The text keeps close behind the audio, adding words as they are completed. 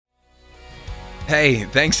Hey,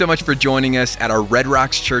 thanks so much for joining us at our Red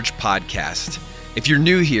Rocks Church podcast. If you're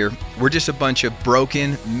new here, we're just a bunch of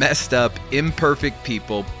broken, messed up, imperfect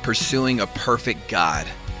people pursuing a perfect God.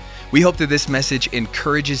 We hope that this message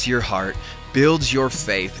encourages your heart, builds your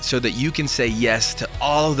faith so that you can say yes to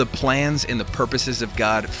all of the plans and the purposes of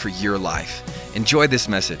God for your life. Enjoy this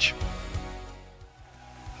message.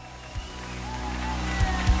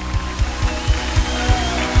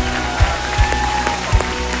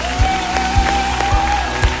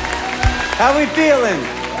 How we feeling?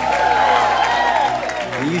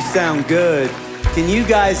 You sound good. Can you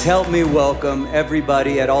guys help me welcome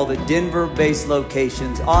everybody at all the Denver-based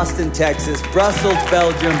locations, Austin, Texas, Brussels,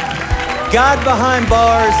 Belgium, God behind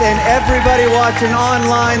bars, and everybody watching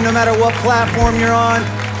online, no matter what platform you're on.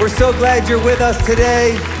 We're so glad you're with us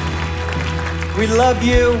today. We love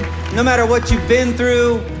you, no matter what you've been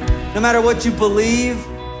through, no matter what you believe,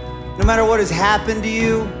 no matter what has happened to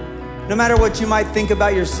you, no matter what you might think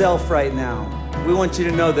about yourself right now. We want you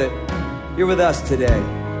to know that you're with us today.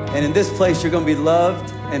 And in this place, you're going to be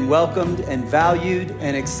loved and welcomed and valued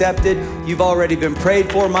and accepted. You've already been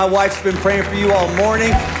prayed for. My wife's been praying for you all morning.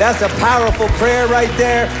 That's a powerful prayer right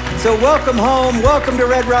there. So welcome home. Welcome to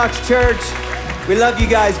Red Rocks Church. We love you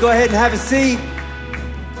guys. Go ahead and have a seat.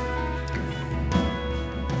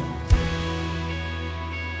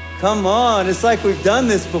 Come on. It's like we've done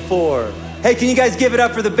this before. Hey, can you guys give it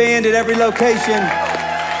up for the band at every location?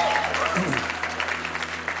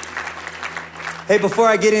 Hey, before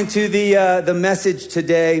I get into the message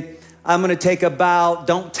today, I'm going to take about,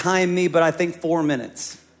 don't time me, but I think 4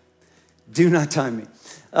 minutes. Do not time me.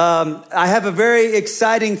 I have a very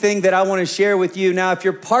exciting thing that I want to share with you. Now, if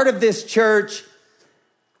you're part of this church,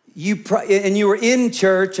 and you were in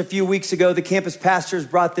church a few weeks ago, the campus pastors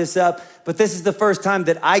brought this up, but this is the first time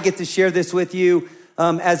that I get to share this with you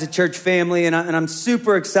as a church family, and I'm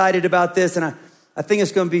super excited about this, and I think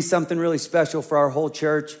it's going to be something really special for our whole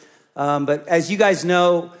church. But as you guys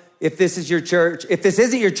know, if this is your church, if this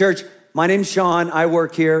isn't your church, my name's Shawn, I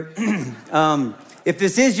work here. If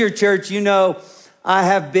this is your church, you know I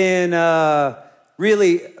have been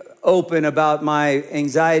really open about my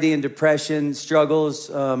anxiety and depression struggles,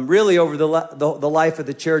 really over the life of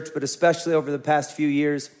the church, but especially over the past few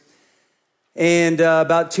years. And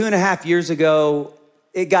about 2.5 years ago,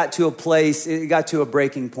 it got to a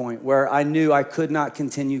breaking point where I knew I could not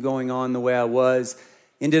continue going on the way I was.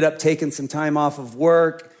 Ended up taking some time off of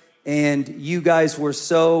work, and you guys were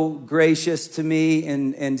so gracious to me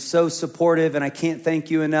and so supportive, and I can't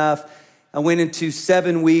thank you enough. I went into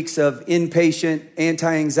 7 weeks of inpatient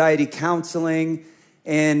anti-anxiety counseling,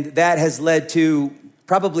 and that has led to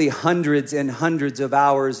probably hundreds and hundreds of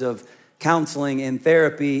hours of counseling and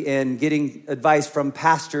therapy and getting advice from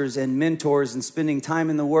pastors and mentors and spending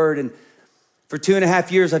time in the Word. And for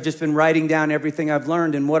 2.5 years, I've just been writing down everything I've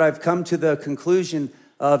learned. And what I've come to the conclusion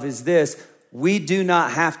of is this: we do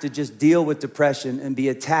not have to just deal with depression and be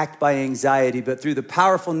attacked by anxiety, but through the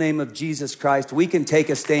powerful name of Jesus Christ, we can take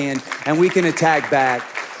a stand and we can attack back.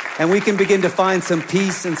 And we can begin to find some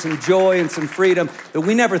peace and some joy and some freedom that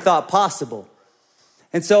we never thought possible.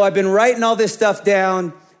 And so I've been writing all this stuff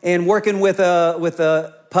down and working with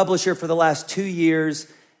a publisher for the last 2 years.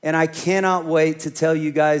 And I cannot wait to tell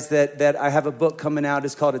you guys that I have a book coming out.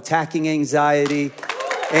 It's called Attacking Anxiety.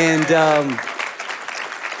 And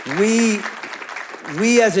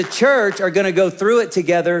we as a church are going to go through it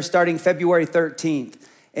together starting February 13th.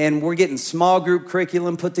 And we're getting small group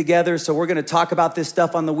curriculum put together. So we're going to talk about this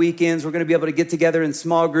stuff on the weekends. We're going to be able to get together in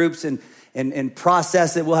small groups and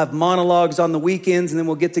process it. We'll have monologues on the weekends, and then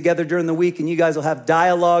we'll get together during the week, and you guys will have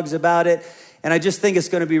dialogues about it. And I just think it's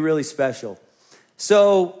going to be really special.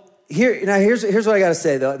 So here's what I got to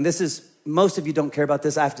say, though. And this is, most of you don't care about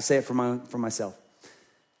this. I have to say it for myself.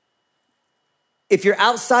 If you're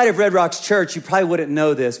outside of Red Rocks Church, you probably wouldn't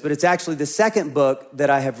know this, but it's actually the second book that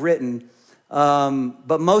I have written.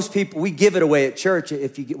 But most people, we give it away at church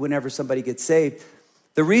whenever somebody gets saved.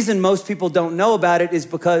 The reason most people don't know about it is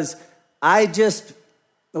because I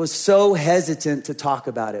was so hesitant to talk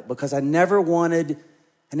about it, because I never wanted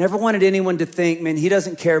anyone to think, man, he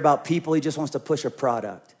doesn't care about people. He just wants to push a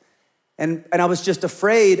product. And I was just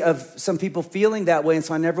afraid of some people feeling that way. And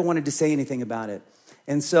so I never wanted to say anything about it.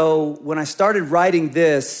 And so when I started writing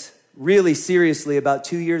this really seriously about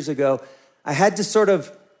 2 years ago, I had to sort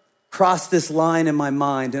of cross this line in my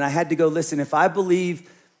mind. And I had to go, listen, if I believe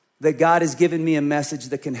that God has given me a message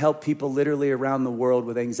that can help people literally around the world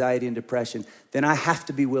with anxiety and depression, then I have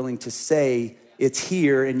to be willing to say it's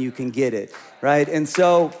here and you can get it, right? And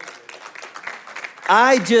so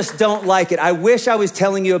I just don't like it. I wish I was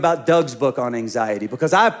telling you about Doug's book on anxiety,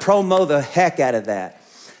 because I promo the heck out of that.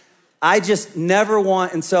 I just never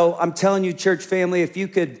want, and so I'm telling you, church family, if you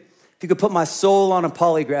could put my soul on a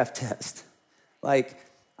polygraph test, like,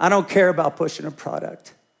 I don't care about pushing a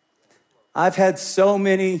product. I've had so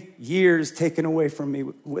many years taken away from me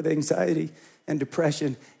with anxiety and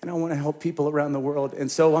depression, and I want to help people around the world. And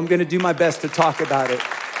so I'm going to do my best to talk about it.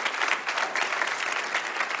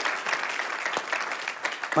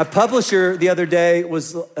 My publisher the other day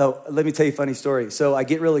was, let me tell you a funny story. So I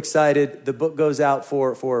get real excited. The book goes out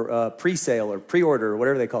for pre-sale or pre-order or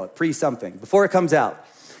whatever they call it, pre-something, before it comes out.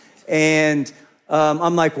 And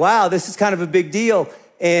I'm like, wow, this is kind of a big deal.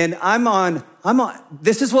 And I'm on,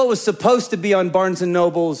 this is what was supposed to be on Barnes &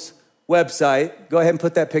 Noble's website. Go ahead and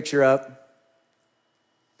put that picture up.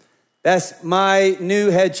 That's my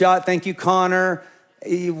new headshot. Thank you, Connor.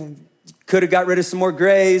 He could have got rid of some more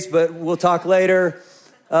grays, but we'll talk later.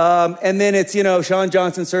 And then it's, Shawn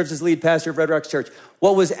Johnson serves as lead pastor of Red Rocks Church.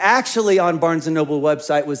 What was actually on Barnes & Noble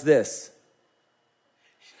website was this.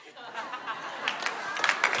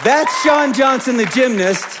 That's Shawn Johnson, the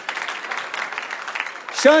gymnast.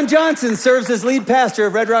 Shawn Johnson serves as lead pastor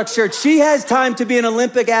of Red Rocks Church. She has time to be an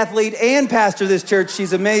Olympic athlete and pastor this church.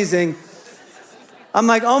 She's amazing. I'm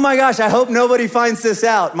like, oh my gosh, I hope nobody finds this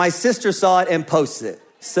out. My sister saw it and posted it.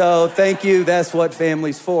 So thank you. That's what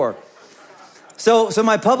family's for. So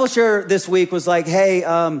my publisher this week was like, hey,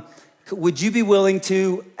 would you be willing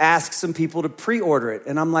to ask some people to pre-order it?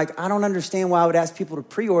 And I'm like, I don't understand why I would ask people to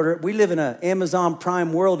pre-order it. We live in an Amazon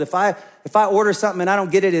Prime world. If I order something and I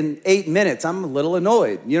don't get it in 8 minutes, I'm a little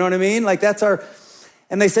annoyed. You know what I mean? Like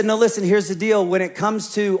and they said, no, listen, here's the deal. When it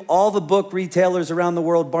comes to all the book retailers around the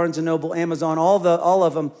world, Barnes & Noble, Amazon, all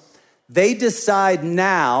of them, they decide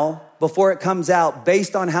now, before it comes out,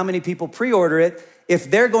 based on how many people pre-order it,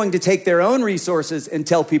 if they're going to take their own resources and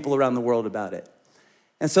tell people around the world about it.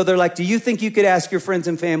 And so they're like, do you think you could ask your friends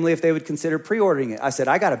and family if they would consider pre-ordering it? I said,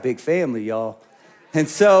 I got a big family, y'all. And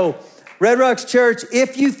so Red Rocks Church,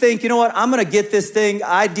 if you think, you know what, I'm going to get this thing,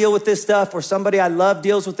 I deal with this stuff, or somebody I love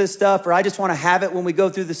deals with this stuff, or I just want to have it when we go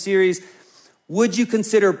through the series, would you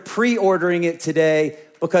consider pre-ordering it today?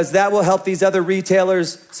 Because that will help these other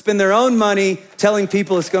retailers spend their own money telling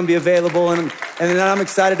people it's going to be available. And I'm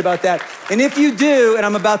excited about that. And if you do, and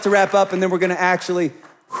I'm about to wrap up, and then we're going to actually,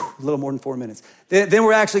 a little more than 4 minutes. Then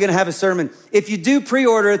we're actually going to have a sermon. If you do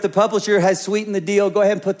pre-order it, the publisher has sweetened the deal. Go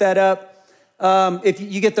ahead and put that up. If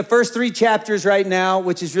you get the first 3 chapters right now,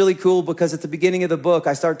 which is really cool because at the beginning of the book,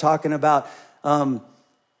 I start talking about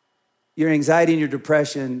your anxiety and your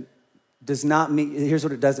depression does not mean, here's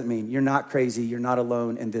what it doesn't mean. You're not crazy, you're not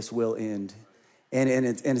alone, and this will end. And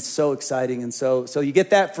it's so exciting. And so you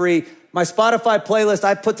get that free. My Spotify playlist,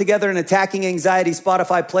 I put together an Attacking Anxiety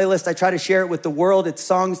Spotify playlist. I try to share it with the world. It's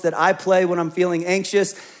songs that I play when I'm feeling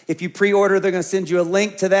anxious. If you pre-order, they're going to send you a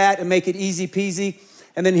link to that and make it easy peasy.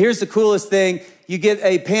 And then here's the coolest thing. You get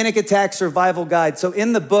a panic attack survival guide. So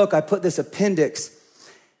in the book, I put this appendix.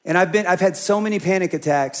 And I've had so many panic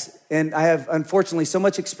attacks, and I have, unfortunately, so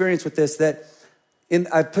much experience with this that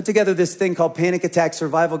I've put together this thing called Panic Attack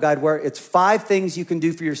Survival Guide, where it's 5 things you can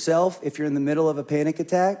do for yourself if you're in the middle of a panic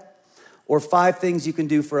attack, or 5 things you can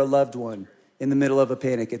do for a loved one in the middle of a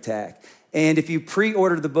panic attack. And if you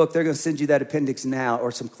pre-order the book, they're going to send you that appendix now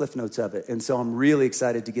or some cliff notes of it. And so I'm really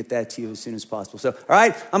excited to get that to you as soon as possible. So, all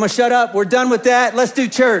right, I'm going to shut up. We're done with that. Let's do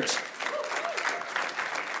church.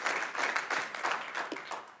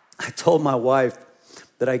 I told my wife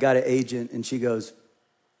that I got an agent, and she goes,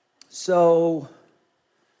 so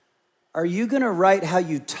are you going to write how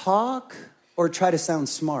you talk or try to sound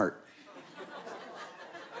smart?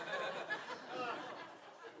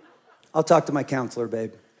 I'll talk to my counselor,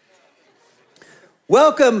 babe.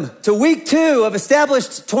 Welcome to week 2 of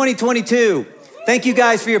Established 2022. Thank you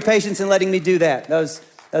guys for your patience in letting me do that. That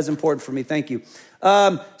was important for me. Thank you.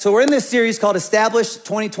 So we're in this series called Established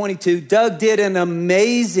 2022. Doug did an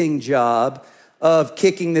amazing job of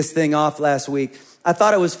kicking this thing off last week. I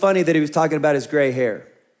thought it was funny that he was talking about his gray hair.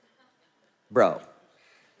 Bro,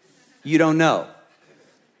 you don't know.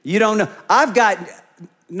 You don't know.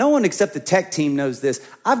 No one except the tech team knows this.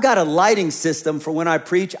 I've got a lighting system for when I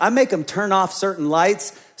preach. I make them turn off certain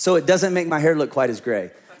lights so it doesn't make my hair look quite as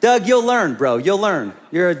gray. Doug, you'll learn, bro. You'll learn.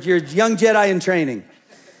 You're a young Jedi in training.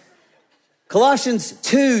 Colossians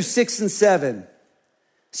 2, 6 and 7.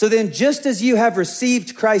 So then, just as you have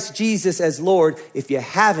received Christ Jesus as Lord, if you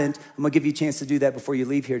haven't, I'm going to give you a chance to do that before you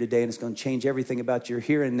leave here today, and it's going to change everything about your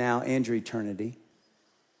here and now and your eternity.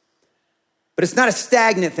 But it's not a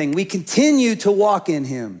stagnant thing. We continue to walk in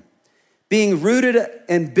him, being rooted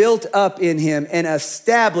and built up in him and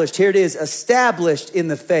established, here it is, established in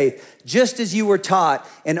the faith, just as you were taught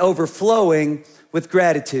and overflowing with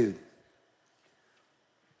gratitude.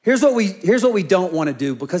 Here's what we don't want to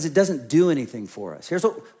do because it doesn't do anything for us. Here's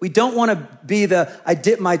what we don't want to be I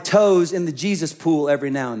dip my toes in the Jesus pool every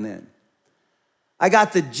now and then. I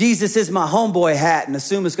got the Jesus is my homeboy hat and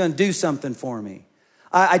assume it's going to do something for me.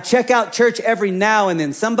 I check out church every now and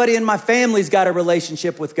then. Somebody in my family's got a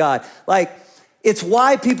relationship with God. Like, it's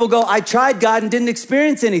why people go, I tried God and didn't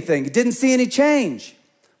experience anything. Didn't see any change.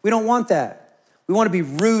 We don't want that. We want to be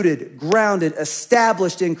rooted, grounded,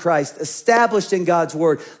 established in Christ, established in God's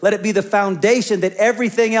word. Let it be the foundation that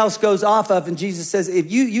everything else goes off of. And Jesus says,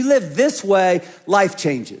 if you live this way, life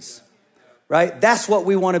changes. Right? That's what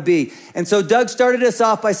we want to be. And so Doug started us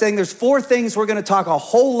off by saying there's 4 things we're going to talk a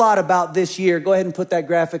whole lot about this year. Go ahead and put that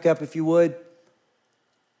graphic up if you would.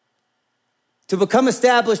 To become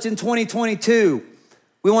established in 2022,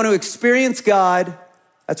 we want to experience God.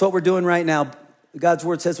 That's what we're doing right now. God's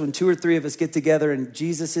word says when 2 or 3 of us get together and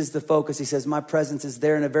Jesus is the focus, he says, my presence is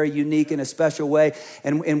there in a very unique and a special way.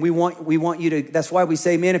 And we want you to, that's why we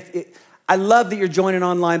say, man, I love that you're joining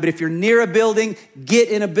online, but if you're near a building, get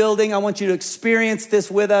in a building. I want you to experience this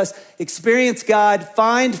with us. Experience God,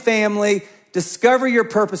 find family, discover your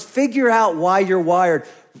purpose, figure out why you're wired.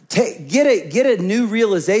 Get a new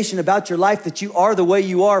realization about your life that you are the way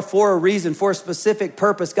you are for a reason, for a specific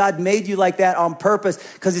purpose. God made you like that on purpose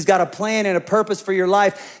because he's got a plan and a purpose for your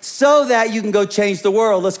life so that you can go change the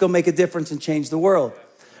world. Let's go make a difference and change the world,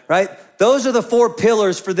 right? Those are the 4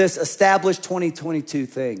 pillars for this established 2022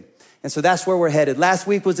 thing. And so that's where we're headed. Last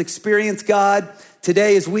week was experience God.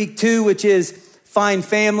 Today is week 2, which is find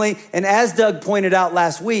family. And as Doug pointed out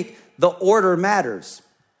last week, the order matters.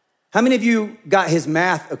 How many of you got his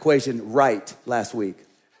math equation right last week?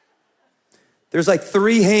 There's like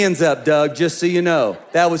 3 hands up, Doug, just so you know.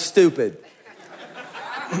 That was stupid.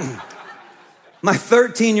 My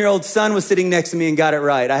 13-year-old son was sitting next to me and got it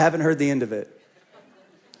right. I haven't heard the end of it.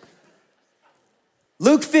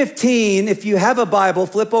 Luke 15, if you have a Bible,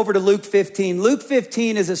 flip over to Luke 15. Luke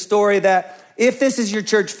 15 is a story that, if this is your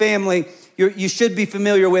church family, you should be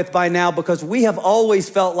familiar with by now because we have always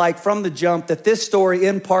felt like from the jump that this story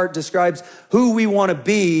in part describes who we want to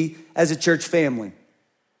be as a church family.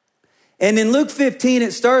 And in Luke 15,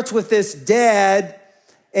 it starts with this dad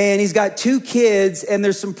and he's got 2 kids and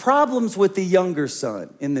there's some problems with the younger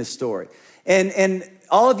son in this story. And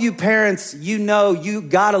all of you parents, you know you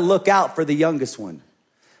got to look out for the youngest one,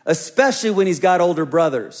 especially when he's got older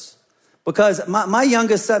brothers. Because my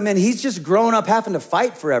youngest son, man, he's just grown up having to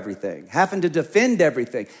fight for everything, having to defend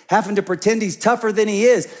everything, having to pretend he's tougher than he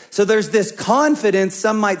is. So there's this confidence,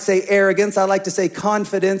 some might say arrogance, I like to say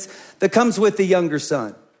confidence, that comes with the younger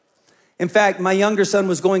son. In fact, my younger son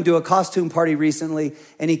was going to a costume party recently,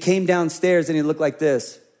 and he came downstairs and he looked like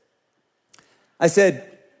this. I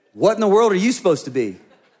said, what in the world are you supposed to be?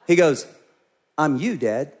 He goes, I'm you,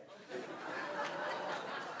 Dad.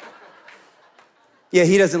 Yeah,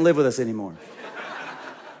 he doesn't live with us anymore.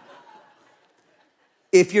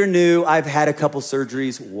 If you're new, I've had a couple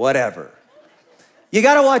surgeries, whatever. You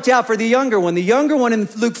got to watch out for the younger one. The younger one in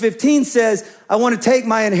Luke 15 says, I want to take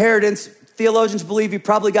my inheritance. Theologians believe he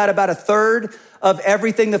probably got about 1/3 of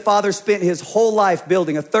everything the father spent his whole life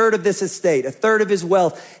building, 1/3 of this estate, 1/3 of his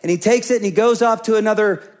wealth. And he takes it and he goes off to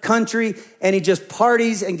another country and he just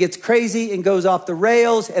parties and gets crazy and goes off the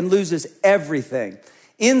rails and loses everything.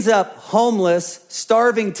 Ends up homeless,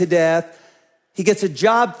 starving to death. He gets a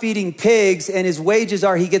job feeding pigs and his wages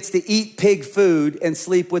are he gets to eat pig food and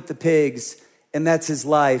sleep with the pigs. And that's his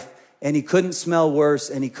life. And he couldn't smell worse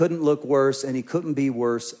and he couldn't look worse and he couldn't be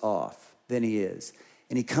worse off than he is.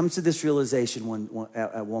 And he comes to this realization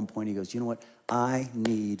at one point. He goes, you know what? I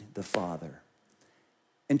need the Father.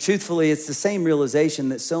 And truthfully, it's the same realization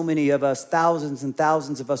that so many of us, thousands and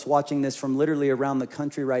thousands of us watching this from literally around the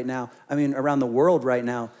country right now, around the world right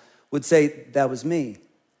now, would say, that was me.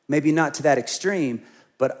 Maybe not to that extreme,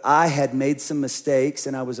 but I had made some mistakes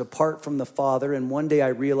and I was apart from the Father. And one day I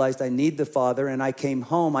realized I need the Father and I came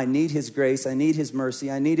home. I need his grace. I need his mercy.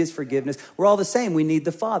 I need his forgiveness. We're all the same. We need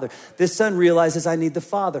the Father. This son realizes I need the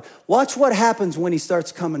Father. Watch what happens when he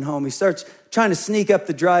starts coming home. He starts trying to sneak up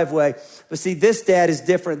the driveway. But see, this dad is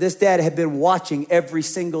different. This dad had been watching every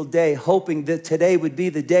single day, hoping that today would be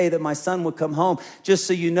the day that my son would come home. Just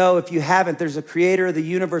so you know, if you haven't, there's a creator of the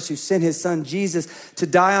universe who sent his son Jesus to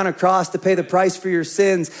die on a cross to pay the price for your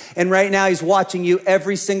sins. And right now he's watching you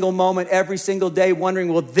every single moment, every single day,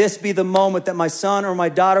 wondering, will this be the moment that my son or my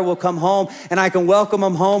daughter will come home and I can welcome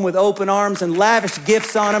them home with open arms and lavish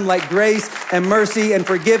gifts on them like grace and mercy and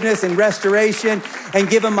forgiveness and restoration and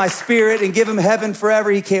give him my spirit and give him heaven forever.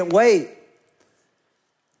 He can't wait.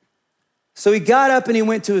 So he got up and he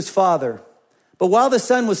went to his father. But while the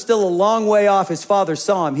son was still a long way off, his father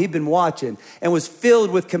saw him. He'd been watching and was filled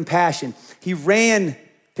with compassion. He ran.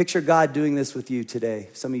 Picture God doing this with you today.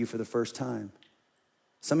 Some of you for the first time.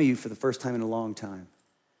 Some of you for the first time in a long time.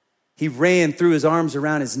 He ran, threw his arms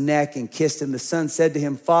around his neck and kissed him. The son said to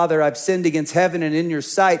him, Father, I've sinned against heaven and in your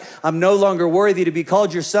sight. I'm no longer worthy to be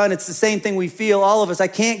called your son. It's the same thing we feel, all of us. I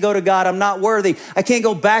can't go to God. I'm not worthy. I can't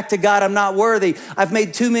go back to God. I'm not worthy. I've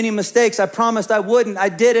made too many mistakes. I promised I wouldn't. I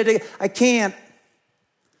did it. I can't.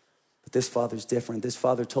 But this father's different. This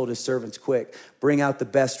father told his servants, quick, bring out the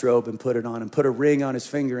best robe and put it on him. Put a ring on his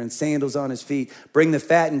finger and sandals on his feet. Bring the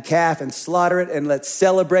fattened calf and slaughter it, and let's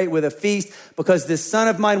celebrate with a feast, because this son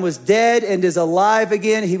of mine was dead and is alive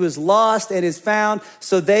again. He was lost and is found.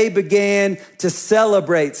 So they began to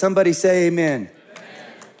celebrate. Somebody say amen.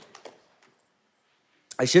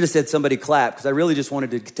 I should have said somebody clap, because I really just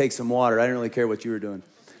wanted to take some water. I didn't really care what you were doing.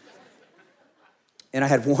 And I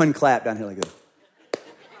had one clap down here like this.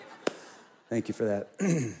 Thank you for that.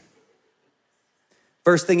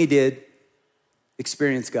 First thing he did,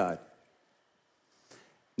 experience God.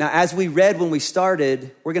 Now, as we read when we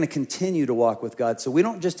started, we're going to continue to walk with God. So we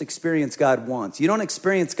don't just experience God once. You don't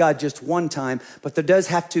experience God just one time, but there does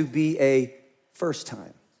have to be a first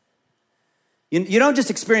time. You don't just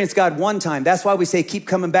experience God one time. That's why we say keep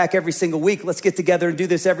coming back every single week. Let's get together and do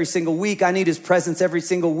this every single week. I need his presence every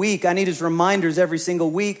single week. I need his reminders every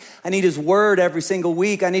single week. I need his word every single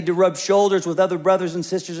week. I need to rub shoulders with other brothers and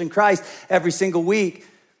sisters in Christ every single week.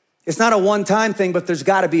 It's not a one-time thing, but there's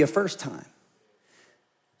got to be a first time.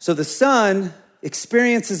 So the son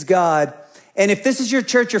experiences God. And if this is your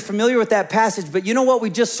church, you're familiar with that passage, but you know what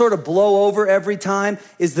we just sort of blow over every time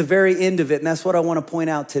is the very end of it. And that's what I want to point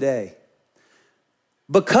out today.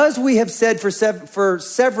 Because we have said for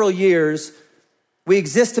several years, we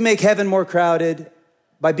exist to make heaven more crowded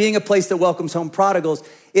by being a place that welcomes home prodigals,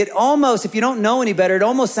 it almost, if you don't know any better, it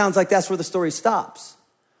almost sounds like that's where the story stops.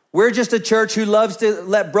 We're just a church who loves to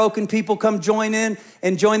let broken people come join in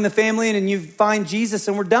and join the family, and you find Jesus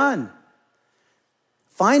and we're done.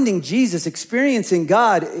 Finding Jesus, experiencing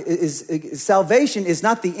God, salvation is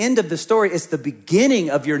not the end of the story, it's the beginning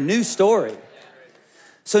of your new story.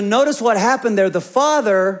 So notice what happened there. The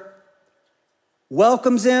father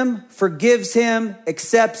welcomes him, forgives him,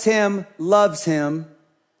 accepts him, loves him,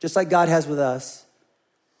 just like God has with us.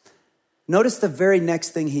 Notice the very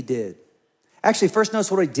next thing he did. Actually, first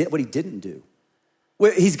notice what he didn't do.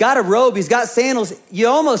 He's got a robe, he's got sandals. You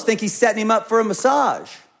almost think he's setting him up for a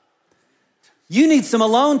massage. You need some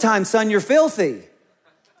alone time, son, you're filthy.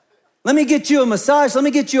 Let me get you a massage. Let me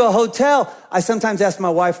get you a hotel. I sometimes ask my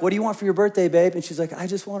wife, what do you want for your birthday, babe? And she's like, I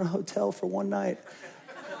just want a hotel for one night.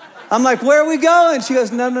 I'm like, where are we going? She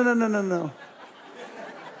goes, no.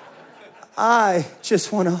 I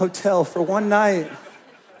just want a hotel for one night.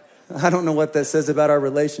 I don't know what that says about our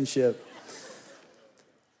relationship.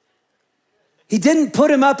 He didn't put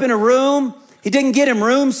him up in a room. He didn't get him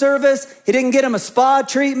room service. He didn't get him a spa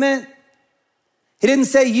treatment. He didn't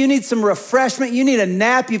say, you need some refreshment, you need a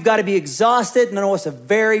nap, you've got to be exhausted. No, what's the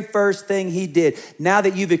very first thing he did? Now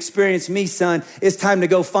that you've experienced me, son, it's time to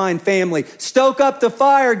go find family. Stoke up the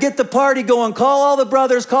fire, get the party going, call all the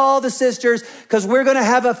brothers, call all the sisters, because we're going to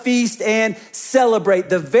have a feast and celebrate.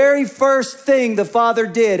 The very first thing the father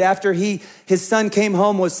did after his son came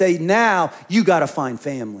home was say, now you got to find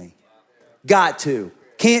family. Got to.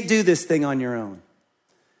 Can't do this thing on your own.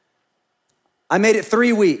 I made it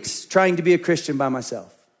 3 weeks trying to be a Christian by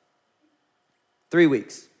myself. 3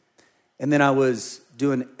 weeks. And then I was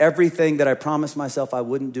doing everything that I promised myself I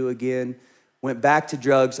wouldn't do again. Went back to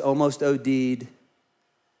drugs, almost OD'd.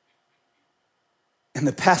 And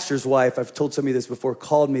the pastor's wife, I've told somebody this before,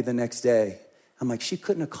 called me the next day. I'm like, she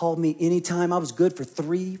couldn't have called me anytime. I was good for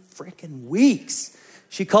 3 freaking weeks.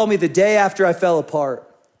 She called me the day after I fell apart.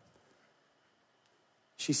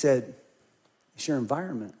 She said, it's your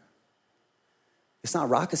environment. It's not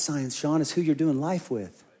rocket science, Shawn. It's who you're doing life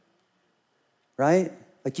with, right?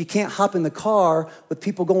 Like you can't hop in the car with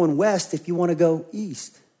people going west if you want to go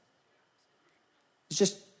east. It's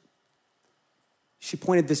just, she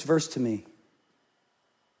pointed this verse to me.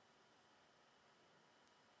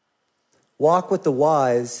 Walk with the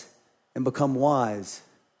wise and become wise,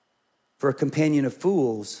 for a companion of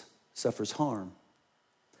fools suffers harm.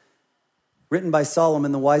 Written by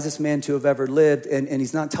Solomon, the wisest man to have ever lived. And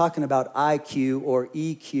he's not talking about IQ or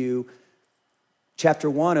EQ. Chapter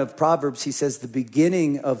 1 of Proverbs, he says, the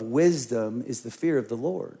beginning of wisdom is the fear of the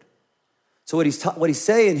Lord. So what he's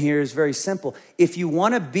saying here is very simple. If you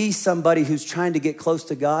want to be somebody who's trying to get close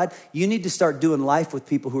to God, you need to start doing life with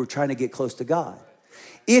people who are trying to get close to God.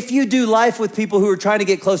 If you do life with people who are trying to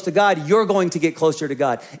get close to God, you're going to get closer to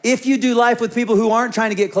God. If you do life with people who aren't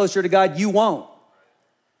trying to get closer to God, you won't.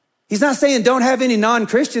 He's not saying don't have any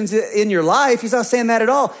non-Christians in your life. He's not saying that at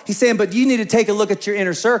all. He's saying, but you need to take a look at your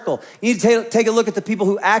inner circle. You need to take a look at the people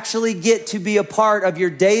who actually get to be a part of your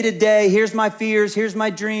day-to-day. Here's my fears. Here's my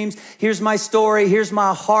dreams. Here's my story. Here's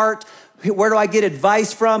my heart. Where do I get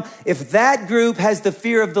advice from? If that group has the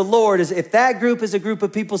fear of the Lord, if that group is a group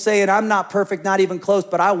of people saying, I'm not perfect, not even close,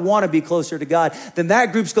 but I want to be closer to God, then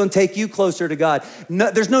that group's going to take you closer to God.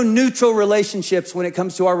 No, there's no neutral relationships when it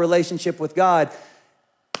comes to our relationship with God.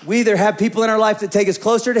 We either have people in our life that take us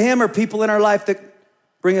closer to him or people in our life that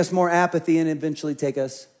bring us more apathy and eventually take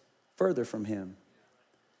us further from him.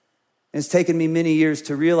 And it's taken me many years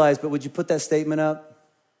to realize, but would you put that statement up?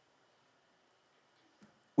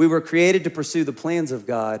 We were created to pursue the plans of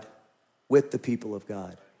God with the people of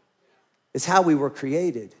God. It's how we were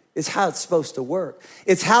created. It's how it's supposed to work.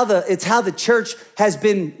 It's how the church has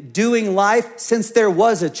been doing life since there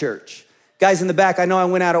was a church. Guys in the back, I know I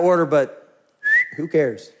went out of order, but who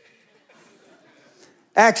cares?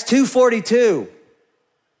 Acts 2:42.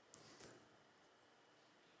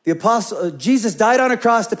 The apostle, Jesus died on a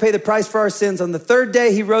cross to pay the price for our sins. On the third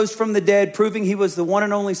day, he rose from the dead, proving he was the one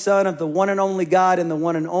and only Son of the one and only God and the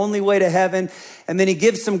one and only way to heaven. And then he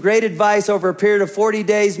gives some great advice over a period of 40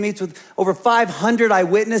 days, meets with over 500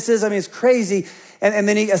 eyewitnesses. I mean, it's crazy. And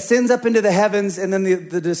then he ascends up into the heavens, and then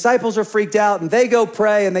the disciples are freaked out, and they go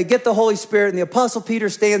pray, and they get the Holy Spirit, and the Apostle Peter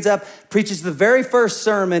stands up, preaches the very first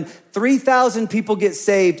sermon. 3,000 people get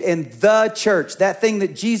saved, and the church, that thing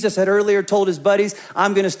that Jesus had earlier told his buddies,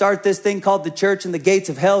 I'm going to start this thing called the church, and the gates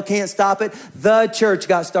of hell can't stop it. The church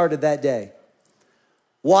got started that day.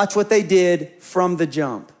 Watch what they did from the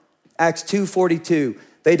jump. Acts 2:42.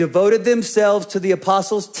 They devoted themselves to the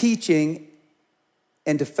apostles' teaching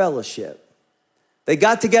and to fellowship. They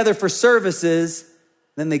got together for services,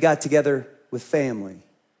 then they got together with family,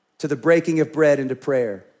 to the breaking of bread and to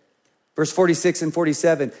prayer. Verse 46 and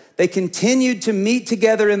 47, they continued to meet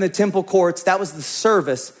together in the temple courts. That was the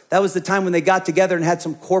service. That was the time when they got together and had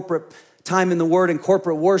some corporate time in the word and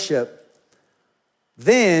corporate worship.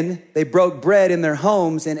 Then they broke bread in their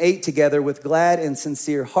homes and ate together with glad and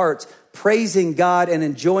sincere hearts, praising God and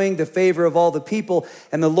enjoying the favor of all the people.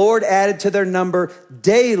 And the Lord added to their number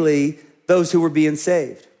daily those who were being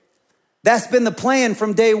saved. That's been the plan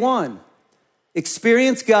from day one.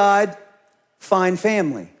 Experience God, find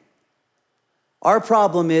family. Our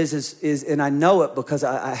problem is, and I know it because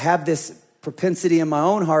I have this propensity in my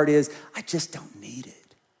own heart, is I just don't need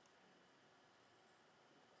it.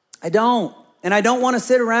 I don't. And I don't want to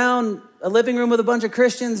sit around a living room with a bunch of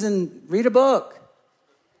Christians and read a book.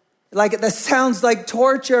 Like, that sounds like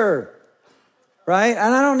torture. Right?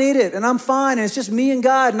 And I don't need it. And I'm fine. And it's just me and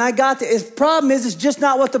God. And I got it. The problem is, it's just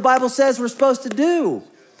not what the Bible says we're supposed to do.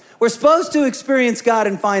 We're supposed to experience God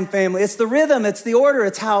and find family. It's the rhythm. It's the order.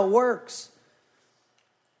 It's how it works.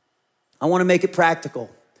 I want to make it practical.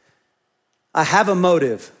 I have a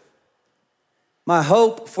motive. My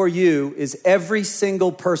hope for you is every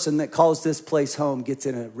single person that calls this place home gets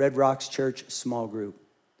in a Red Rocks Church small group.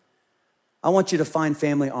 I want you to find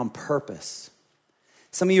family on purpose.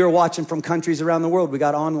 Some of you are watching from countries around the world. We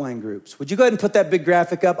got online groups. Would you go ahead and put that big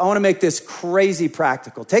graphic up? I want to make this crazy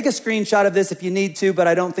practical. Take a screenshot of this if you need to, but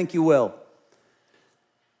I don't think you will.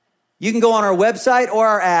 You can go on our website or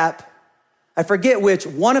our app. I forget which.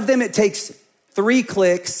 One of them, it takes 3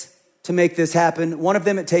 clicks to make this happen. One of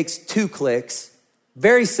them, it takes 2 clicks.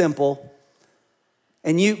 Very simple.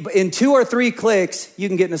 And in 2 or 3 clicks, you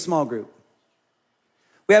can get in a small group.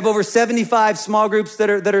 We have over 75 small groups that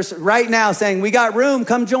are right now saying, we got room,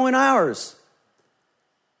 come join ours.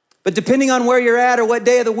 But depending on where you're at or what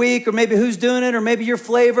day of the week or maybe who's doing it or maybe your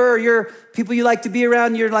flavor or your people you like to be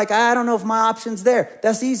around, you're like, I don't know if my option's there.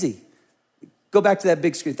 That's easy. Go back to that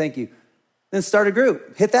big screen, thank you. Then start a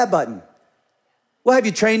group, hit that button. We'll have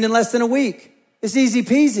you trained in less than a week. It's easy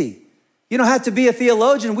peasy. You don't have to be a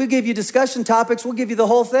theologian. We'll give you discussion topics. We'll give you the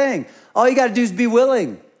whole thing. All you got to do is be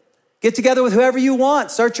willing. Get together with whoever you want.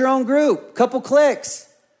 Start your own group. Couple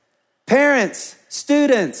clicks. Parents,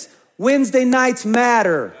 students, Wednesday nights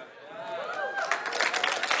matter.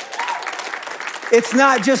 It's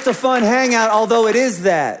not just a fun hangout, although it is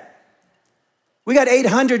that. We got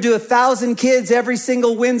 800 to 1,000 kids every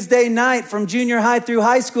single Wednesday night from junior high through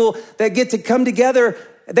high school that get to come together.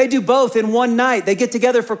 They do both in one night. They get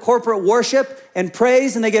together for corporate worship and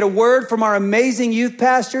praise, and they get a word from our amazing youth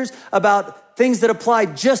pastors about things that apply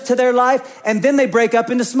just to their life, and then they break up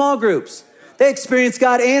into small groups. They experience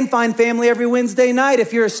God and find family every Wednesday night.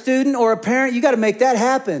 If you're a student or a parent, you got to make that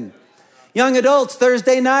happen. Young adults,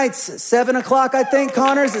 Thursday nights, 7 o'clock, I think,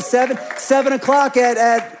 Connors, at 7 o'clock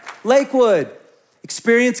at Lakewood.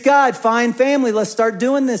 Experience God, find family. Let's start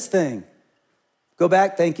doing this thing. Go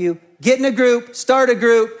back, thank you. Get in a group, start a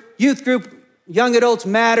group, youth group, young adults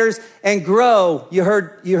matters, and grow. You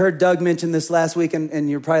heard Doug mention this last week, and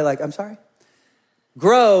you're probably like, I'm sorry?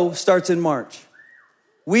 Grow starts in March.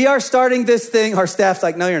 We are starting this thing. Our staff's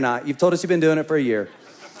like, no, you're not. You've told us you've been doing it for a year.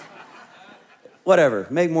 Whatever,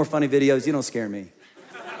 make more funny videos. You don't scare me.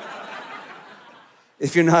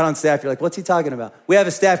 If you're not on staff, you're like, what's he talking about? We have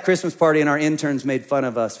a staff Christmas party, and our interns made fun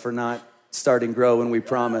of us for not starting Grow when we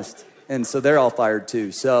promised. And so they're all fired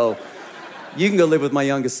too. So you can go live with my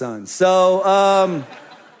youngest son. So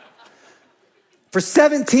for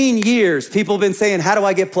 17 years, people have been saying, how do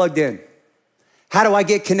I get plugged in? How do I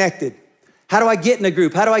get connected? How do I get in a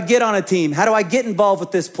group? How do I get on a team? How do I get involved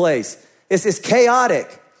with this place? It's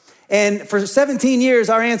chaotic. And for 17 years,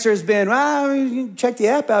 our answer has been, well, you can check the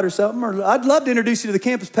app out or something, or I'd love to introduce you to the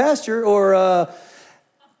campus pastor, or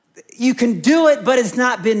you can do it, but it's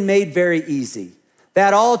not been made very easy.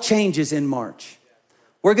 That all changes in March.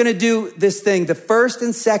 We're gonna do this thing the first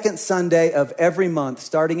and second Sunday of every month,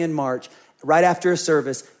 starting in March. Right after a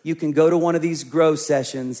service, you can go to one of these Grow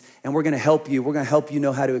sessions, and we're gonna help you. We're gonna help you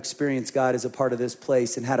know how to experience God as a part of this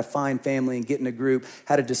place, and how to find family and get in a group,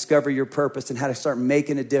 how to discover your purpose, and how to start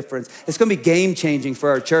making a difference. It's gonna be game-changing for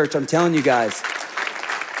our church, I'm telling you guys.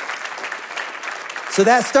 So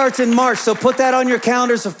that starts in March. So put that on your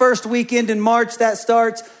calendars. The first weekend in March, that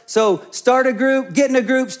starts. So start a group, get in a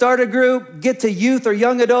group, start a group, get to youth or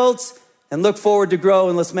young adults, and look forward to Grow,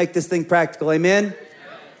 and let's make this thing practical, amen?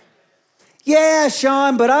 Yeah,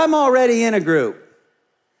 Shawn, but I'm already in a group.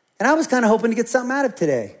 And I was kind of hoping to get something out of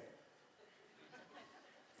today.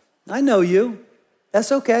 I know you.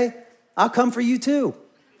 That's okay. I'll come for you too.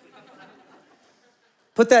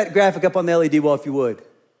 Put that graphic up on the LED wall if you would.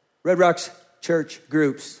 Red Rocks Church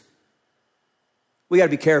groups. We got to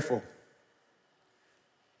be careful.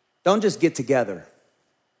 Don't just get together.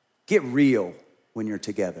 Get real when you're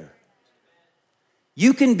together.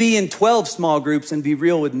 You can be in 12 small groups and be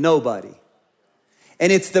real with nobody.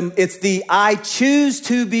 And it's the I choose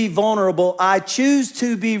to be vulnerable. I choose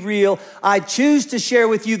to be real. I choose to share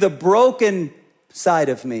with you the broken side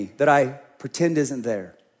of me that I pretend isn't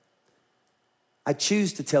there. I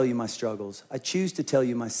choose to tell you my struggles. I choose to tell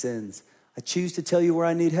you my sins. I choose to tell you where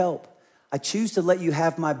I need help. I choose to let you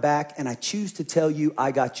have my back, and I choose to tell you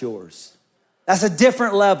I got yours. That's a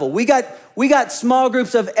different level. We got small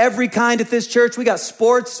groups of every kind at this church. We got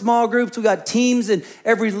sports small groups. We got teams in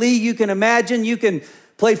every league you can imagine. You can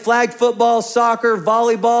play flag football, soccer,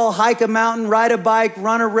 volleyball, hike a mountain, ride a bike,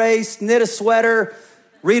 run a race, knit a sweater,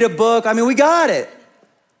 read a book. I mean, we got it.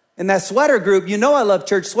 In that sweater group, you know I love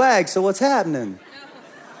church swag, so what's happening?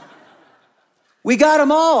 We got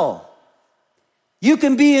them all. You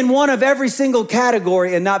can be in one of every single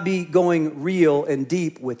category and not be going real and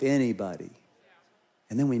deep with anybody.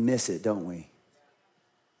 And then we miss it, don't we?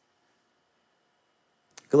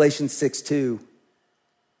 Galatians 6:2.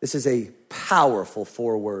 This is a powerful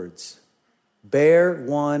 4 words. Bear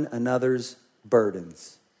one another's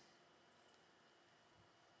burdens.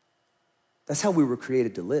 That's how we were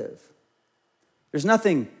created to live. There's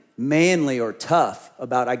nothing manly or tough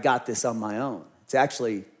about I got this on my own. It's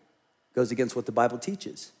actually goes against what the Bible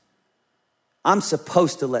teaches. I'm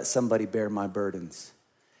supposed to let somebody bear my burdens.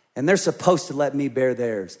 And they're supposed to let me bear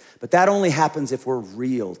theirs. But that only happens if we're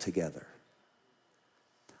real together.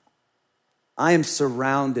 I am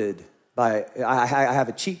surrounded by, I have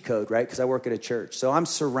a cheat code, right? Because I work at a church. So I'm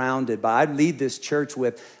surrounded by, I lead this church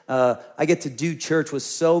with, I get to do church with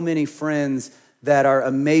so many friends that are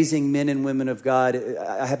amazing men and women of God.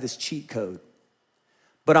 I have this cheat code.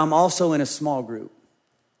 But I'm also in a small group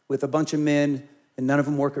with a bunch of men, and none of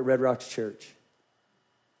them work at Red Rocks Church.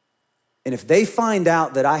 And if they find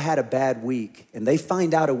out that I had a bad week, and they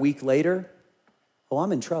find out a week later, oh,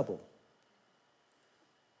 I'm in trouble.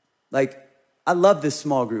 Like, I love this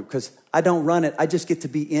small group because I don't run it. I just get to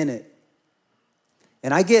be in it.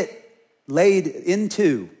 And I get laid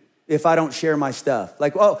into if I don't share my stuff.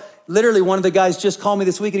 Like, oh, literally one of the guys just called me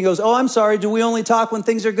this week and he goes, oh, I'm sorry, do we only talk when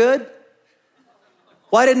things are good?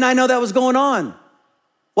 Why didn't I know that was going on?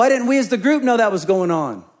 Why didn't we as the group know that was going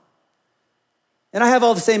on? And I have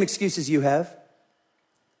all the same excuses you have.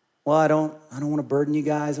 Well, I don't want to burden you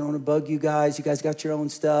guys. I don't want to bug you guys. You guys got your own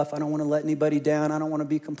stuff. I don't want to let anybody down. I don't want to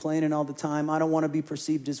be complaining all the time. I don't want to be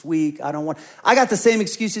perceived as weak. I got the same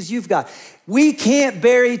excuses you've got. We can't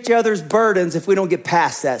bear each other's burdens if we don't get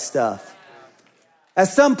past that stuff. At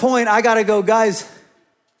some point, I got to go, guys,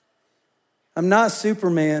 I'm not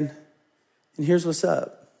Superman, and here's what's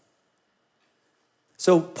up.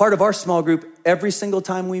 So part of our small group, every single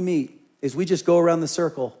time we meet, is we just go around the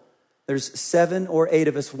circle. There's 7 or 8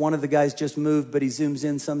 of us. One of the guys just moved, but he zooms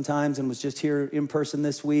in sometimes and was just here in person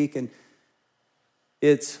this week. And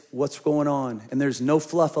it's what's going on. And there's no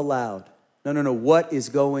fluff allowed. No. What is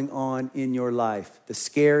going on in your life? The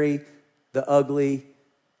scary, the ugly,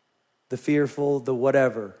 the fearful, the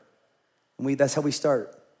whatever. And that's how we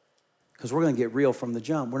start. Because we're going to get real from the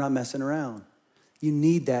jump. We're not messing around. You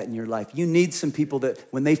need that in your life. You need some people that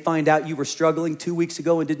when they find out you were struggling 2 weeks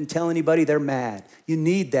ago and didn't tell anybody, they're mad. You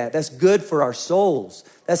need that. That's good for our souls.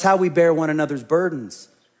 That's how we bear one another's burdens.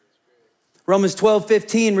 Romans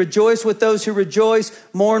 12:15, rejoice with those who rejoice,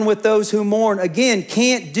 mourn with those who mourn. Again,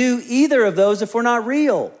 can't do either of those if we're not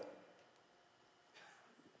real.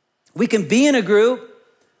 We can be in a group.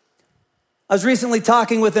 I was recently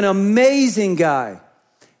talking with an amazing guy.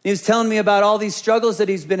 He was telling me about all these struggles that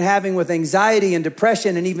he's been having with anxiety and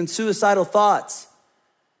depression and even suicidal thoughts.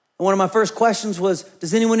 And one of my first questions was,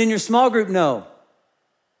 does anyone in your small group know?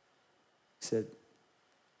 He said,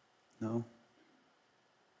 no.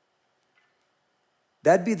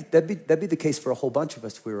 That'd be the case for a whole bunch of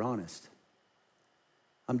us if we were honest.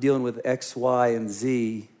 I'm dealing with X, Y, and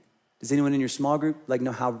Z. Does anyone in your small group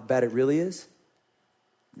know how bad it really is?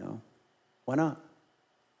 No. Why not?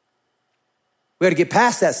 We got to get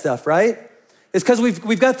past that stuff, right? It's because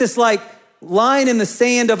we've got this line in the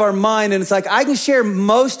sand of our mind, and it's I can share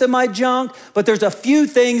most of my junk, but there's a few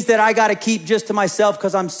things that I got to keep just to myself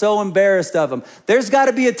because I'm so embarrassed of them. There's got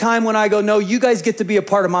to be a time when I go, no, you guys get to be a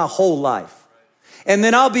part of my whole life. And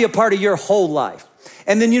then I'll be a part of your whole life.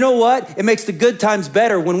 And then you know what? It makes the good times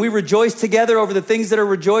better. When we rejoice together over the things that are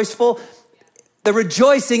rejoiceful, the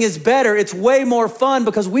rejoicing is better. It's way more fun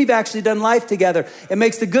because we've actually done life together. It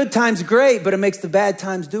makes the good times great, but it makes the bad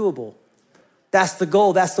times doable. That's the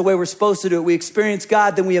goal. That's the way we're supposed to do it. We experience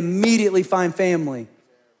God, then we immediately find family.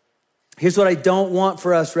 Here's what I don't want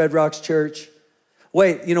for us, Red Rocks Church.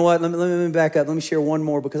 Wait, you know what? Let me back up. Let me share one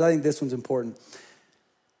more because I think this one's important.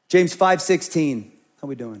 James 5:16. How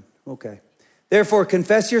we doing? Okay. Therefore,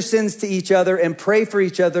 confess your sins to each other and pray for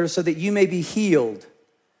each other so that you may be healed.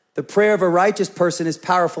 The prayer of a righteous person is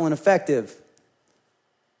powerful and effective.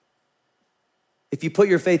 If you put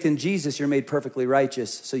your faith in Jesus, you're made perfectly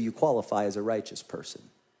righteous, so you qualify as a righteous person,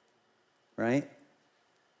 right?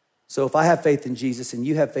 So if I have faith in Jesus and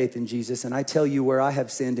you have faith in Jesus and I tell you where I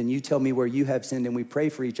have sinned and you tell me where you have sinned and we pray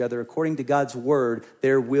for each other, according to God's word,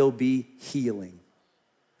 there will be healing.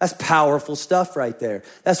 That's powerful stuff right there.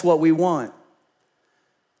 That's what we want.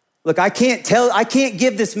 Look, I can't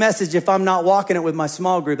give this message if I'm not walking it with my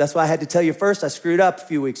small group. That's why I had to tell you first. I screwed up a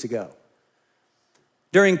few weeks ago.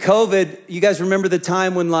 During COVID, you guys remember the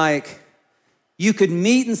time when you could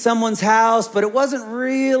meet in someone's house, but it wasn't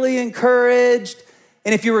really encouraged.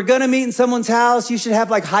 And if you were gonna meet in someone's house, you should have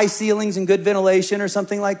high ceilings and good ventilation or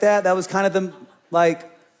something like that. That was kind of I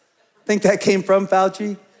think that came from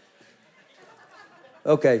Fauci.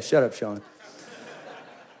 Okay, shut up, Shawn.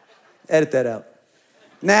 Edit that out.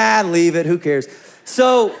 Nah, leave it, who cares?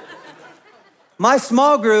 So, my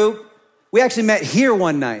small group, we actually met here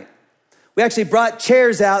one night. We actually brought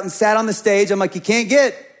chairs out and sat on the stage. I'm you can't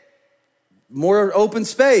get more open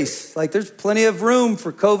space. There's plenty of room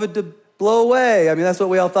for COVID to blow away. I mean, that's what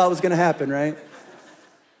we all thought was gonna happen, right?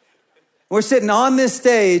 We're sitting on this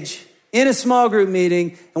stage in a small group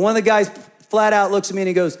meeting, and one of the guys flat out looks at me and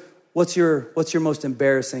he goes, What's your most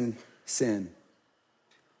embarrassing sin?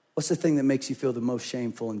 What's the thing that makes you feel the most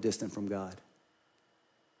shameful and distant from God?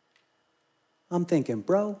 I'm thinking,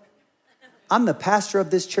 bro, I'm the pastor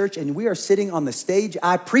of this church and we are sitting on the stage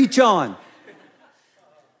I preach on.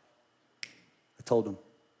 I told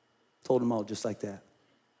them all just like that.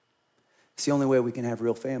 It's the only way we can have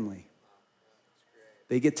real family.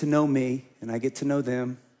 They get to know me and I get to know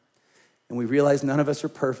them, and we realize none of us are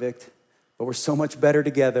perfect, but we're so much better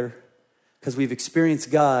together because we've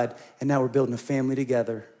experienced God, and now we're building a family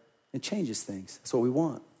together. It changes things. That's what we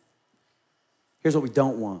want. Here's what we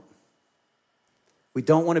don't want. We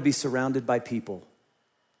don't want to be surrounded by people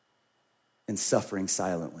and suffering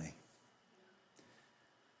silently.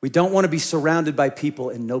 We don't want to be surrounded by people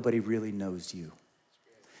and nobody really knows you.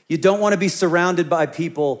 You don't want to be surrounded by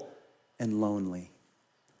people and lonely.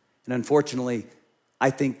 And unfortunately,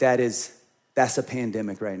 I think that's a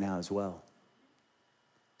pandemic right now as well.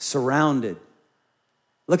 Surrounded.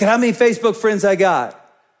 Look at how many Facebook friends I got.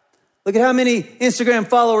 Look at how many Instagram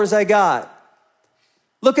followers I got.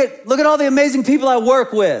 Look at all the amazing people I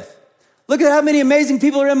work with. Look at how many amazing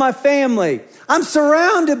people are in my family. I'm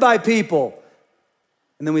surrounded by people.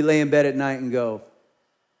 And then we lay in bed at night and go,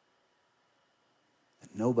 but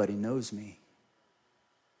nobody knows me.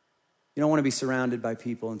 You don't want to be surrounded by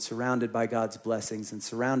people and surrounded by God's blessings and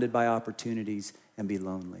surrounded by opportunities and be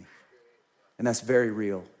lonely. And that's very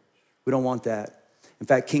real. We don't want that. In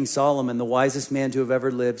fact, King Solomon, the wisest man to have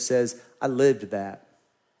ever lived, says, I lived that.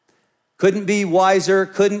 Couldn't be wiser,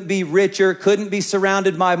 couldn't be richer, couldn't be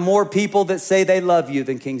surrounded by more people that say they love you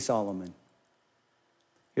than King Solomon.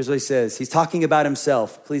 Here's what he says. He's talking about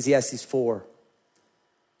himself, Ecclesiastes 4.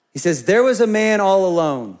 He says, there was a man all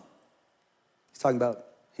alone. He's talking about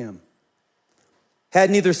him. Had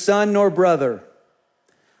neither son nor brother.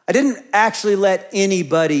 I didn't actually let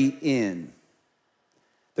anybody in.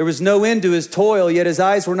 There was no end to his toil, yet his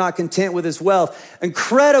eyes were not content with his wealth.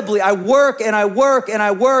 Incredibly, I work and I work and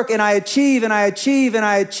I work and I achieve and I achieve and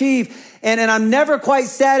I achieve. And I'm never quite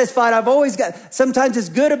satisfied. I've always got, sometimes it's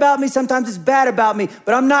good about me, sometimes it's bad about me,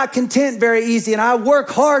 but I'm not content very easy. And I work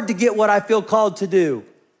hard to get what I feel called to do.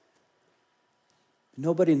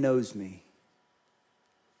 Nobody knows me.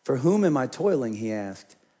 For whom am I toiling, he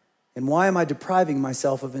asked. And why am I depriving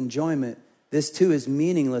myself of enjoyment? This too is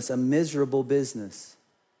meaningless, a miserable business.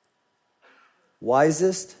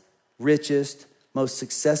 Wisest, richest, most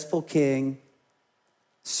successful king,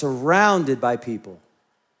 surrounded by people.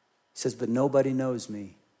 He says, but nobody knows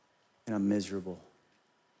me, and I'm miserable.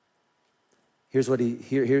 Here's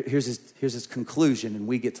his conclusion, and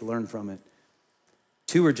we get to learn from it.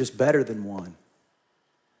 Two are just better than one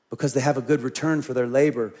because they have a good return for their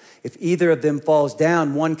labor. If either of them falls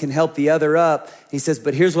down, one can help the other up. He says,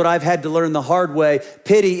 but here's what I've had to learn the hard way.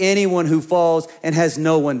 Pity anyone who falls and has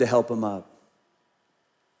no one to help him up.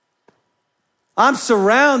 I'm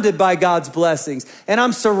surrounded by God's blessings and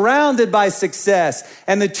I'm surrounded by success.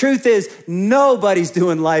 And the truth is, nobody's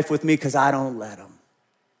doing life with me because I don't let them.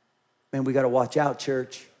 Man, we got to watch out,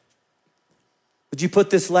 church. Would you put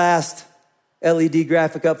this last LED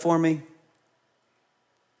graphic up for me?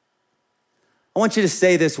 I want you to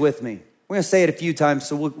say this with me. We're going to say it a few times,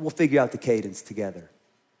 so we'll figure out the cadence together.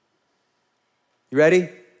 You ready?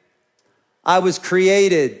 I was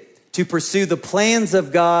created to pursue the plans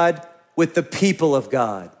of God with the people of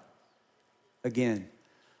God. Again,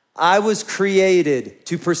 I was created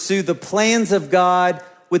to pursue the plans of God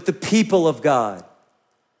with the people of God.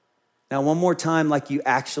 Now, one more time, like you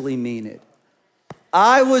actually mean it.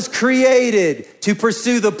 I was created to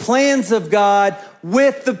pursue the plans of God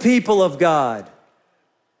with the people of God.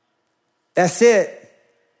 That's it.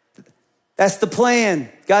 That's the plan.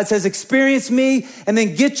 God says, experience me and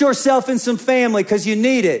then get yourself in some family because you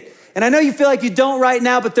need it. And I know you feel like you don't right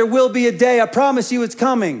now, but there will be a day. I promise you it's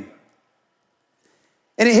coming.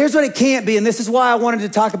 And here's what it can't be, and this is why I wanted to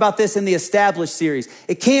talk about this in the Established series.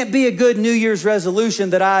 It can't be a good New Year's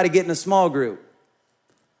resolution that I ought to get in a small group.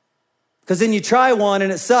 Because then you try one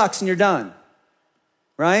and it sucks and you're done,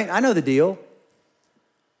 right? I know the deal.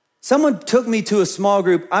 Someone took me to a small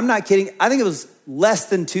group. I'm not kidding. I think it was less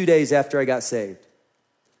than 2 days after I got saved.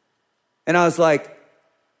 And I was like,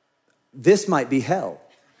 this might be hell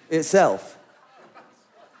itself.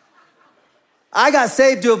 I got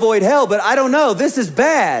saved to avoid hell, but I don't know. This is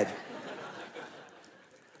bad.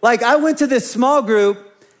 Like I went to this small group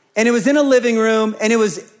and it was in a living room and it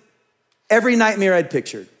was every nightmare I'd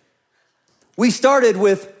pictured. We started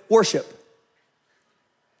with worship.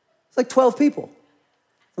 It's like 12 people,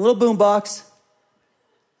 a little boom box.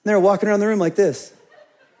 And they were walking around the room like this,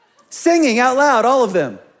 singing out loud, all of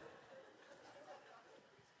them.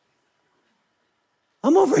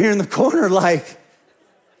 I'm over here in the corner like,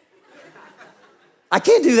 I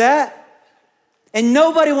can't do that. And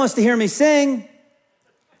nobody wants to hear me sing.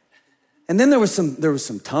 And then there was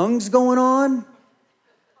some tongues going on.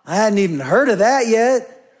 I hadn't even heard of that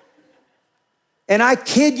yet. And I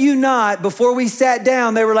kid you not, before we sat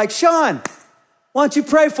down, they were like, Shawn, why don't you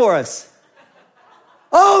pray for us?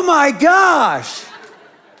 Oh my gosh.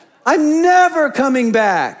 I'm never coming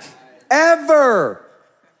back, ever.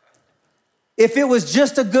 If it was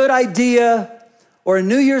just a good idea or a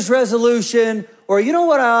New Year's resolution or you know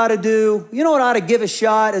what I ought to do, you know what I ought to give a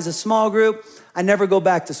shot as a small group, I never go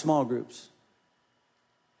back to small groups.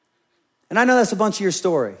 And I know that's a bunch of your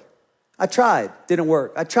story. I tried, didn't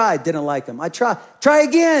work. I tried, didn't like them. Try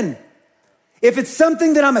again. If it's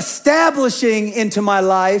something that I'm establishing into my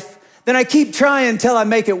life, then I keep trying until I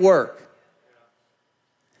make it work.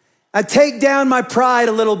 I take down my pride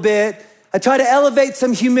a little bit. I try to elevate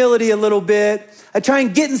some humility a little bit. I try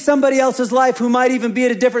and get in somebody else's life who might even be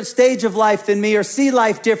at a different stage of life than me or see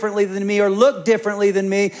life differently than me or look differently than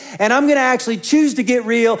me. And I'm going to actually choose to get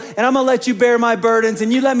real and I'm going to let you bear my burdens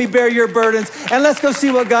and you let me bear your burdens and let's go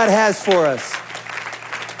see what God has for us.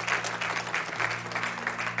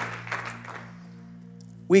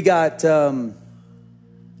 We got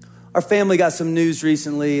Our family got some news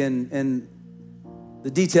recently, and the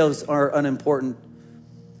details are unimportant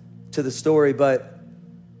to the story, but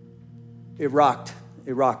it rocked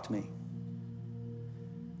me.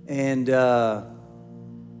 And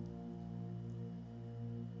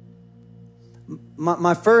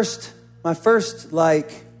my first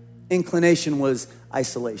like inclination was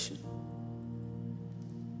isolation.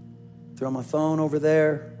 Throw my phone over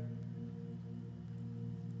there,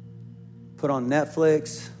 put on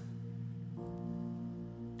Netflix,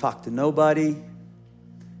 talk to nobody,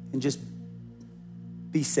 and just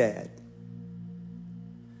be sad.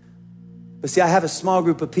 But see, I have a small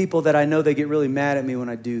group of people that I know they get really mad at me when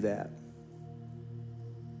I do that.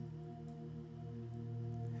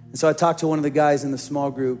 And so I talked to one of the guys in the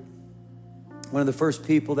small group, one of the first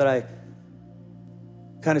people that I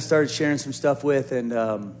kind of started sharing some stuff with,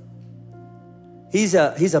 and he's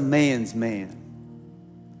a man's man.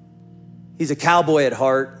 He's a cowboy at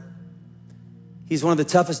heart. He's one of the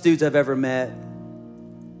toughest dudes I've ever met.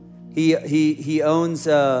 He owns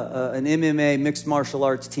an MMA mixed martial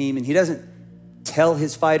arts team, and he doesn't tell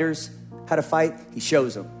his fighters how to fight. He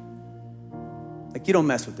shows them. Like, you don't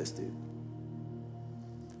mess with this dude.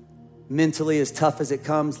 Mentally as tough as it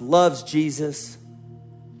comes, loves Jesus.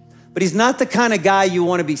 But he's not the kind of guy you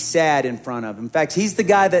want to be sad in front of. In fact, he's the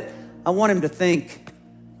guy that I want him to think,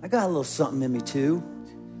 I got a little something in me too.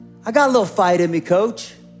 I got a little fight in me,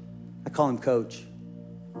 coach. I call him coach.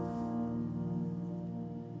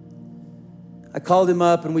 I called him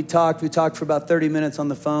up and we talked. We talked for about 30 minutes on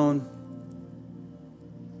the phone.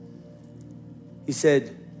 He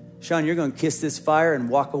said, Shawn, you're going to kiss this fire and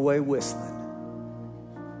walk away whistling.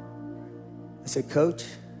 I said, Coach,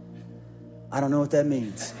 I don't know what that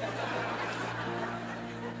means.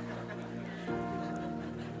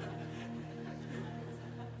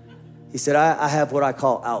 He said, I have what I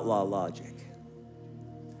call outlaw logic.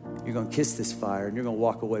 You're going to kiss this fire and you're going to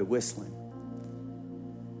walk away whistling.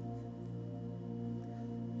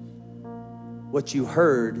 What you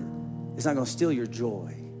heard is not going to steal your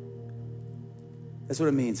joy. That's what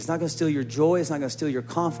it means. It's not going to steal your joy. It's not going to steal your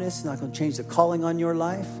confidence. It's not going to change the calling on your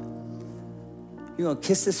life. You're going to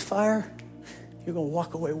kiss this fire. You're going to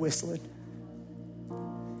walk away whistling.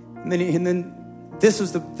 And then this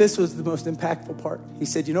was the most impactful part. He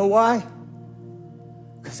said, you know why?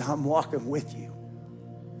 Because I'm walking with you.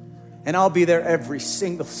 And I'll be there every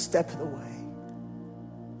single step of the way.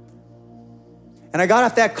 And I got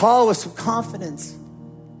off that call with some confidence.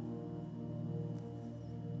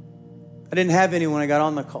 I didn't have any when I got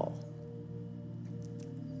on the call.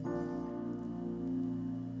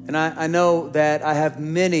 And I know that I have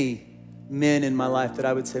many men in my life that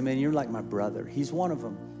I would say, man, you're like my brother. He's one of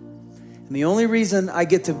them. And the only reason I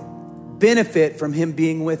get to benefit from him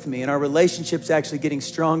being with me and our relationship's actually getting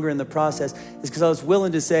stronger in the process is because I was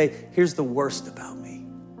willing to say, here's the worst about me.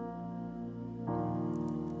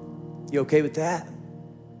 You okay with that?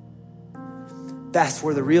 That's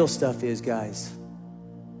where the real stuff is, guys.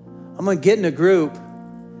 I'm going to get in a group,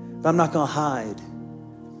 but I'm not going to hide.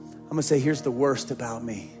 I'm going to say, here's the worst about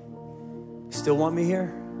me. You still want me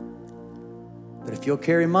here? But if you'll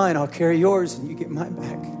carry mine, I'll carry yours and you get mine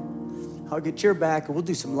back. I'll get your back and we'll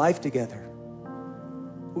do some life together.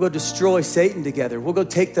 We'll go destroy Satan together. We'll go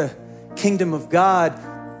take the kingdom of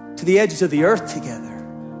God to the edges of the earth together,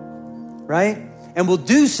 right? And we'll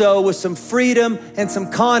do so with some freedom and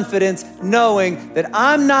some confidence, knowing that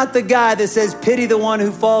I'm not the guy that says, pity the one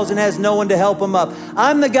who falls and has no one to help him up.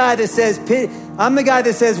 I'm the guy that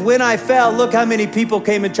says, when I fell, look how many people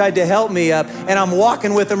came and tried to help me up, and I'm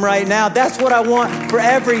walking with them right now. That's what I want for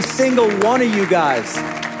every single one of you guys.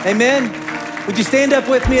 Amen? Would you stand up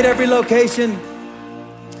with me at every location?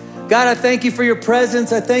 God, I thank you for your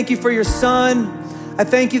presence. I thank you for your son. I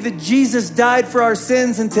thank you that Jesus died for our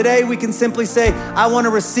sins, and today we can simply say, I want to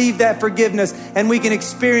receive that forgiveness, and we can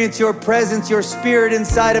experience your presence, your spirit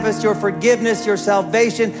inside of us, your forgiveness, your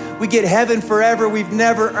salvation. We get heaven forever. We've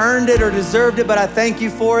never earned it or deserved it, but I thank you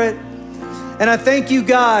for it. And I thank you,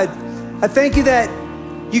 God. I thank you that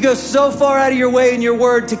you go so far out of your way in your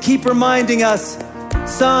word to keep reminding us,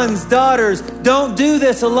 sons, daughters, don't do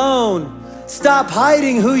this alone. Stop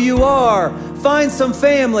hiding who you are. Find some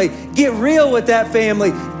family. Get real with that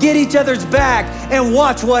family. Get each other's back and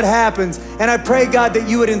watch what happens. And I pray, God, that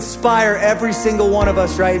you would inspire every single one of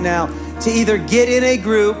us right now to either get in a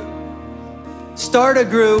group, start a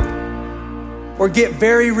group, or get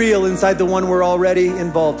very real inside the one we're already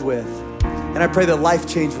involved with. And I pray that life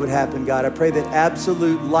change would happen, God. I pray that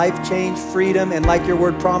absolute life change, freedom, and like your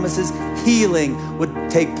word promises, healing would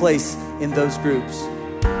take place in those groups.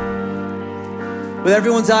 With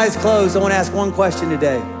everyone's eyes closed, I want to ask one question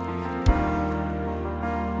today.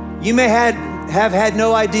 You may have had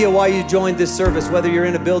no idea why you joined this service, whether you're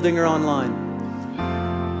in a building or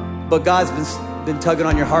online. But God's been tugging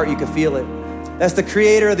on your heart. You can feel it. That's the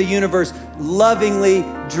creator of the universe lovingly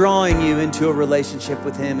drawing you into a relationship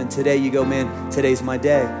with him. And today you go, man, today's my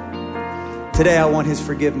day. Today I want his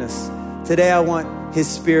forgiveness. Today I want his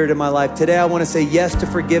spirit in my life. Today I want to say yes to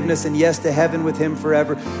forgiveness and yes to heaven with him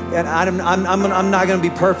forever. And I'm not going to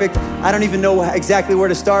be perfect. I don't even know exactly where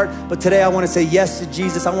to start. But today I want to say yes to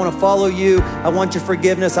Jesus. I want to follow you. I want your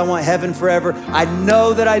forgiveness. I want heaven forever. I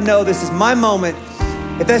know this is my moment.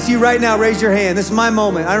 If that's you right now, raise your hand. This is my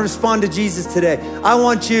moment. I respond to Jesus today. I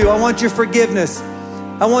want you. I want your forgiveness.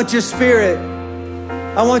 I want your spirit.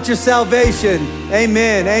 I want your salvation.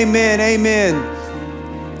 Amen, amen, amen.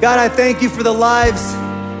 God, I thank you for the lives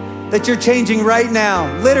that you're changing right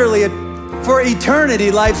now. Literally, for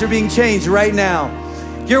eternity, lives are being changed right now.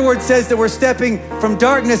 Your word says that we're stepping from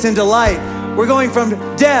darkness into light. We're going from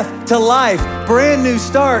death to life. Brand new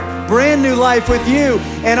start, brand new life with you,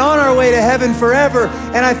 and on our way to heaven forever.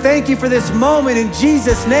 And I thank you for this moment in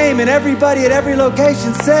Jesus' name. And everybody at every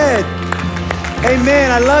location said,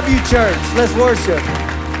 amen. I love you, church. Let's worship.